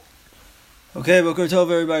Okay, Boker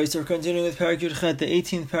Tov everybody. So we're continuing with Parak Yud Chet, the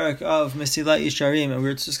 18th parak of Mesilat Yesharim, and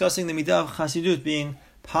we're discussing the midah of Chasidut, being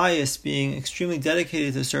pious, being extremely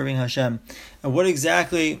dedicated to serving Hashem, and what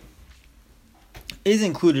exactly is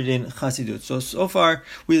included in Chasidut. So far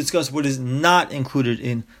we discussed what is not included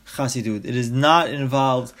in Chasidut. It is not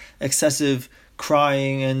involved excessive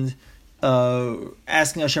crying and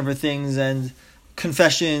asking Hashem for things and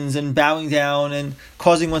confessions and bowing down and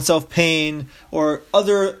causing oneself pain or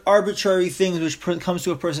other arbitrary things which comes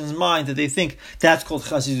to a person's mind that they think that's called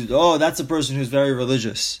Chasidut. Oh, that's a person who's very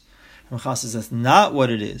religious. Ramchal says that's not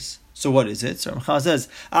what it is. So what is it? So Ramchal says,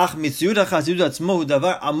 Ach mitzvut Chasidut atzmo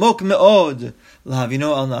davar amok meod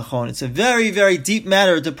lahavino al nachon. It's a very, very deep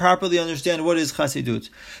matter to properly understand what is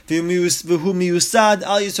Chasidut. V'hu miyusad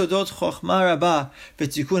al yisodot chochma rabah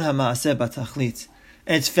v'tikun ha'maaseh batachlit.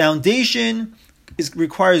 And its foundation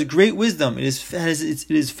requires great wisdom. It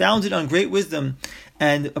is founded on great wisdom,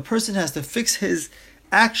 and a person has to fix his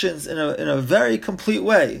actions in a very complete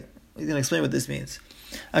way. He's going to explain what this means.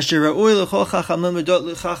 Anybody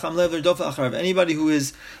who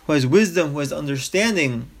has wisdom, who has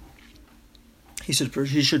understanding, he should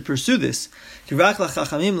pursue this. Only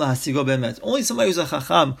somebody who's a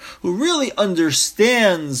chacham, who really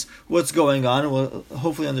understands what's going on, and will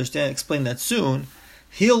hopefully explain that soon.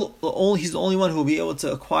 He's the only one who will be able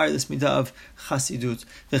to acquire this midah of Chasidut.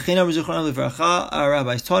 Our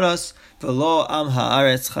rabbis taught us,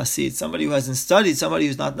 somebody who hasn't studied, somebody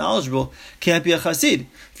who's not knowledgeable, can't be a Chasid.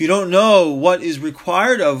 If you don't know what is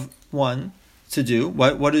required of one to do,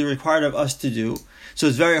 what is required of us to do, so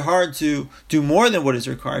it's very hard to do more than what is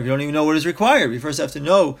required. If you don't even know what is required, we first have to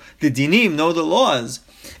know the dinim, know the laws,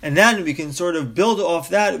 and then we can sort of build off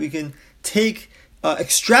that. We can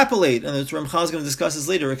extrapolate, and the Ramchal is going to discuss this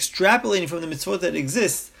later, extrapolating from the mitzvot that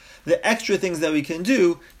exist, the extra things that we can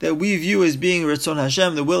do that we view as being Ratzon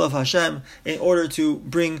Hashem, the will of Hashem, in order to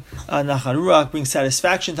bring Nachat Ruach, bring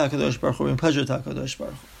satisfaction to HaKadosh Baruch Hu, bring pleasure to HaKadosh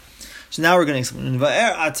Baruch Hu. So now we're going to explain. So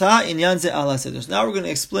now we're going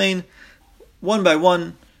to explain one by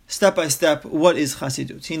one, step by step, what is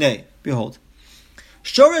Chasidut. Hine, behold.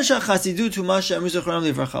 What's the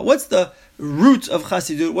root of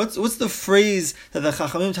Chasidut? What's the phrase that the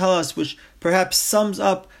Chachamim tell us, which perhaps sums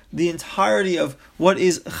up the entirety of what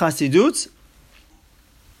is Chasidut?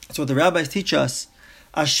 That's what the rabbis teach us.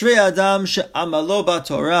 Ashrei Adam she'amalo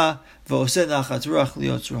b'Torah v'oseh nachat ruach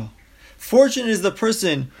liyotzro. Fortunate is the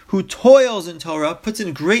person who toils in Torah, puts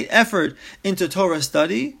in great effort into Torah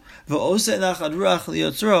study.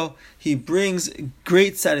 He brings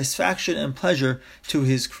great satisfaction and pleasure to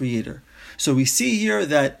his Creator. So we see here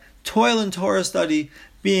that toil in Torah study,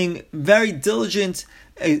 being very diligent,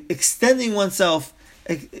 extending oneself,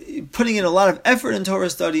 putting in a lot of effort in Torah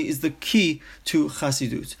study is the key to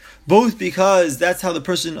Chasidut. Both because that's how the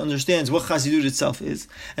person understands what Chasidut itself is,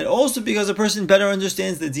 and also because a person better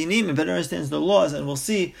understands the dinim and better understands the laws, and we'll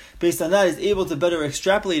see, based on that, is able to better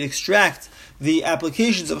extract the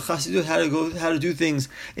applications of Chasidut, how to do things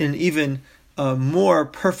in an even more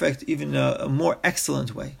perfect, even a more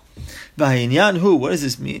excellent way. What does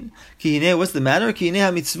this mean? What's the matter? The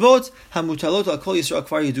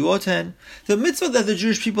mitzvah that the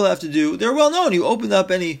Jewish people have to do, they're well known. You open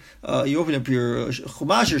up your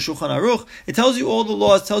Chumash or Shulchan Aruch, it tells you all the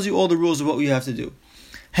laws, tells you all the rules of what we have to do.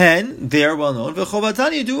 They are well known.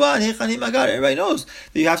 Everybody knows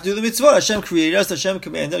that you have to do the mitzvah. Hashem created us, Hashem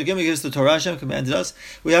commanded us, gives us the Torah, Hashem commanded us.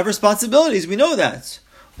 We have responsibilities, we know that.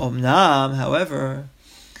 Omnam, however,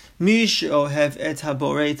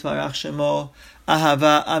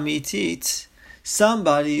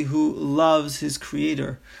 somebody who loves his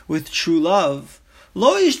Creator with true love,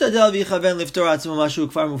 it's not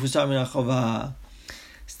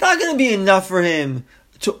going to be enough for him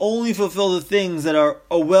to only fulfill the things that are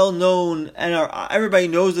well known and everybody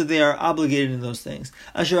knows that they are obligated in those things.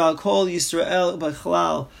 Asher al kol Yisrael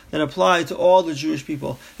b'chalal, that apply to all the Jewish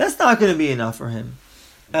people. That's not going to be enough for him.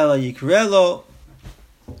 Ela yikrelo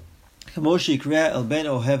kamo sheyikre el ben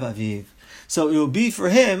ohev aviv. So it will be for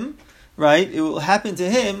him, right? It will happen to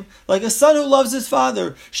him like a son who loves his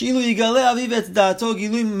father. Sheilu yigale aviv et da'ato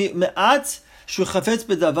gilu me'at. If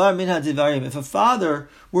a father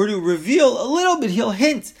were to reveal a little bit, he'll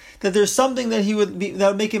hint that there's something that would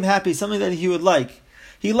make him happy, something that he would like.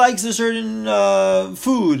 He likes a certain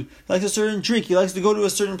food, he likes a certain drink, he likes to go to a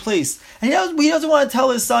certain place. And he doesn't want to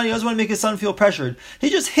tell his son, he doesn't want to make his son feel pressured.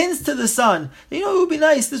 He just hints to the son, it would be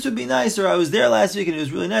nice, this would be nice, or I was there last week and it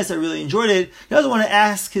was really nice, I really enjoyed it. He doesn't want to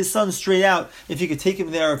ask his son straight out if he could take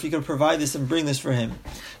him there, or if he could provide this and bring this for him.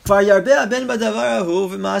 So the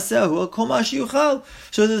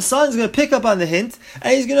son's going to pick up on the hint,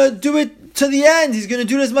 and he's going to do it to the end. He's going to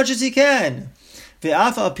do it as much as he can. The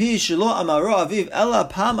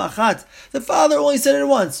father only said it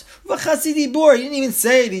once. He didn't even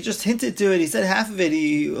say it. He just hinted to it. He said half of it.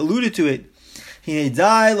 He alluded to it. That's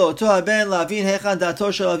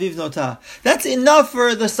enough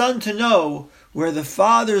for the son to know where the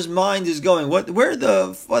father's mind is going, where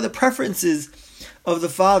the preferences of the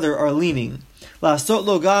father are leaning. In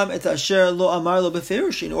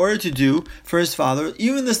order to do for his father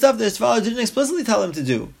even the stuff that his father didn't explicitly tell him to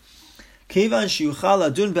do. Because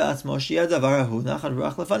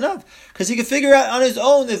he could figure out on his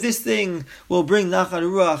own that this thing will bring nachat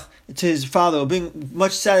ruach to his father, will bring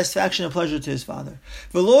much satisfaction and pleasure to his father.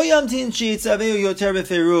 He's not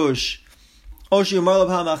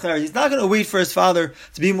going to wait for his father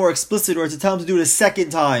to be more explicit or to tell him to do it a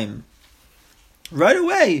second time. Right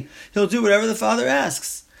away, he'll do whatever the father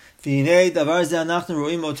asks. We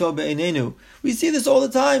see this all the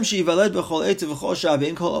time.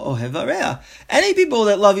 Any people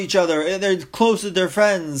that love each other, they're close to their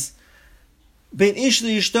friends. Between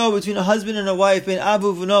a husband and a wife,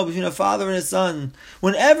 between a father and a son.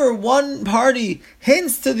 Whenever one party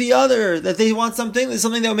hints to the other that they want something that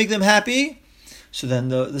will make them happy, so then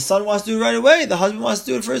the son wants to do it right away. The husband wants to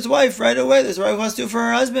do it for his wife right away. The wife wants to do it for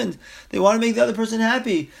her husband. They want to make the other person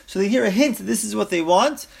happy. So they hear a hint that this is what they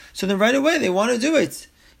want. So then right away they want to do it.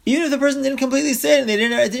 Even if the person didn't completely say it and they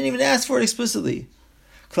didn't even ask for it explicitly.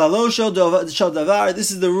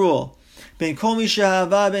 This is the rule. Between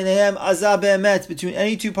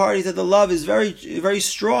any two parties that the love is very, very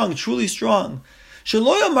strong, truly strong.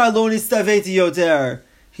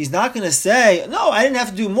 He's not going to say, no, I didn't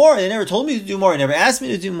have to do more. They never told me to do more. They never asked me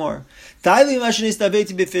to do more. I'll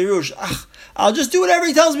just do whatever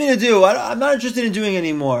he tells me to do. I'm not interested in doing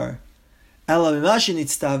anymore. But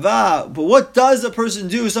what does a person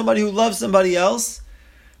do? Somebody who loves somebody else?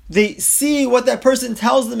 They see what that person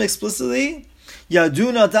tells them explicitly. So he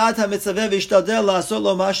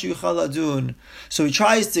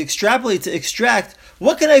tries to extrapolate, to extract,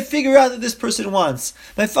 what can I figure out that this person wants?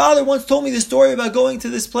 My father once told me the story about going to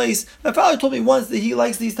this place. My father told me once that he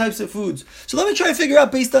likes these types of foods. So let me try to figure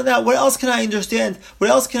out based on that, what else can I understand? What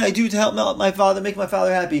else can I do to help my father, make my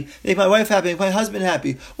father happy, make my wife happy, make my husband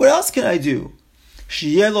happy? What else can I do?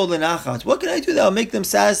 What can I do that will make them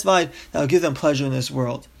satisfied, that will give them pleasure in this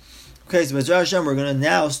world? Okay, so B'ezras Hashem, we're going to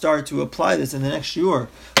now start to apply this in the next shiur.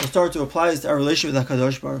 We'll start to apply this to our relationship with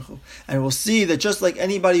HaKadosh Baruch Hu. And we'll see that just like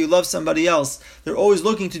anybody who loves somebody else, they're always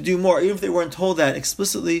looking to do more, even if they weren't told that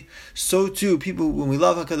explicitly. So too, people, when we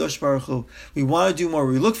love HaKadosh Baruch Hu, we want to do more,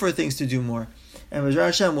 we look for things to do more. And B'ezras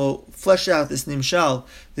Hashem will flesh out this nimshal,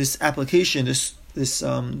 this application, this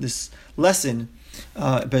lesson,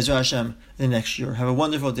 B'ezras Hashem, in the next shiur. Have a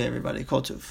wonderful day, everybody. Kol Tuv.